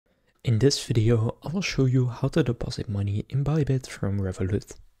In this video, I will show you how to deposit money in Bybit from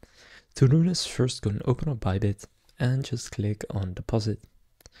Revolut. To do this, first go and open up Bybit and just click on deposit.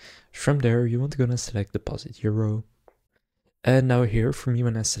 From there, you want to go and select deposit euro. And now here, for me,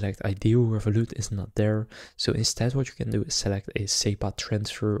 when I select ideal, Revolut is not there. So instead, what you can do is select a SEPA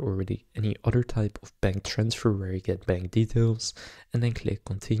transfer or any other type of bank transfer where you get bank details, and then click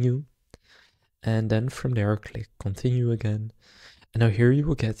continue. And then from there, click continue again. And now here you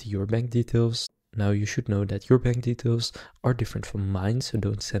will get your bank details. Now you should know that your bank details are different from mine, so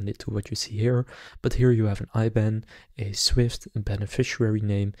don't send it to what you see here. But here you have an IBAN, a SWIFT, a beneficiary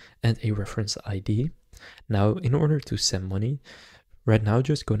name, and a reference ID. Now, in order to send money, right now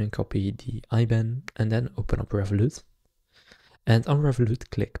just go and copy the IBAN and then open up Revolut. And on Revolut,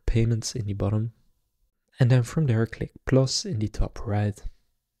 click Payments in the bottom. And then from there, click plus in the top right.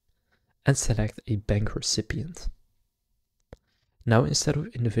 And select a bank recipient. Now, instead of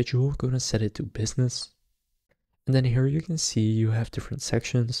individual, go and set it to business. And then here you can see you have different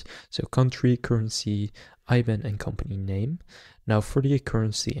sections. So country, currency, IBAN, and company name. Now for the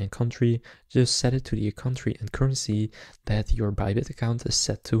currency and country, just set it to the country and currency that your Bybit account is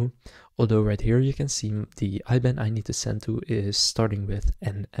set to. Although right here you can see the IBAN I need to send to is starting with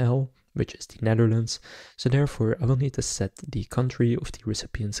NL, which is the Netherlands. So therefore I will need to set the country of the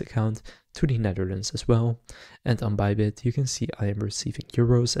recipient's account to the Netherlands as well. And on Bybit you can see I am receiving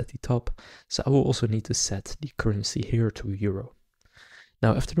euros at the top, so I will also need to set the currency here to euro.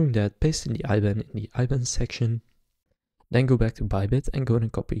 Now after doing that, paste in the IBAN section, then go back to Bybit and go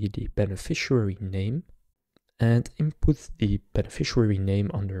and copy the beneficiary name and input the beneficiary name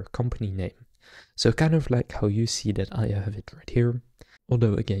under company name. So kind of like how you see that I have it right here.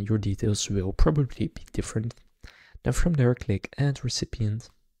 Although again, your details will probably be different. Then from there, click Add Recipient.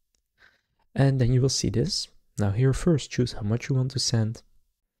 And then you will see this. Now here first, choose how much you want to send.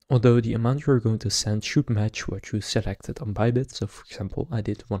 Although the amount you're going to send should match what you selected on Bybit. So for example, I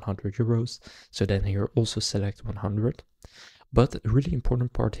did 100 euros. So then here also select 100. But a really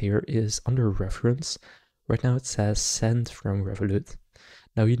important part here is under reference. Right now it says send from Revolut.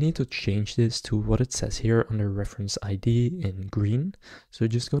 Now you need to change this to what it says here under reference ID in green. So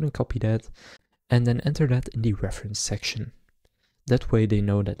just go and copy that and then enter that in the reference section. That way they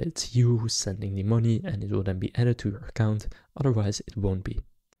know that it's you who's sending the money and it will then be added to your account, otherwise it won't be.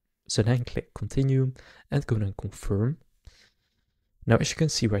 So then click continue and go and confirm. Now as you can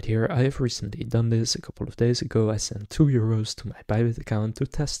see right here, I have recently done this a couple of days ago. I sent 2 euros to my Bybit account to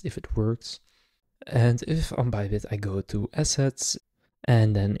test if it works. And if on Bybit I go to assets,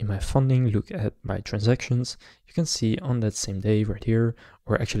 and then in my funding, look at my transactions, you can see on that same day right here,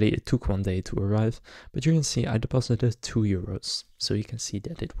 or actually it took 1 day to arrive, but you can see I deposited 2 euros. So you can see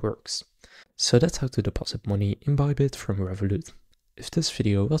that it works. So that's how to deposit money in Bybit from Revolut. If this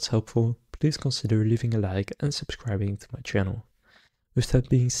video was helpful, please consider leaving a like and subscribing to my channel. With that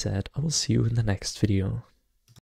being said, I will see you in the next video.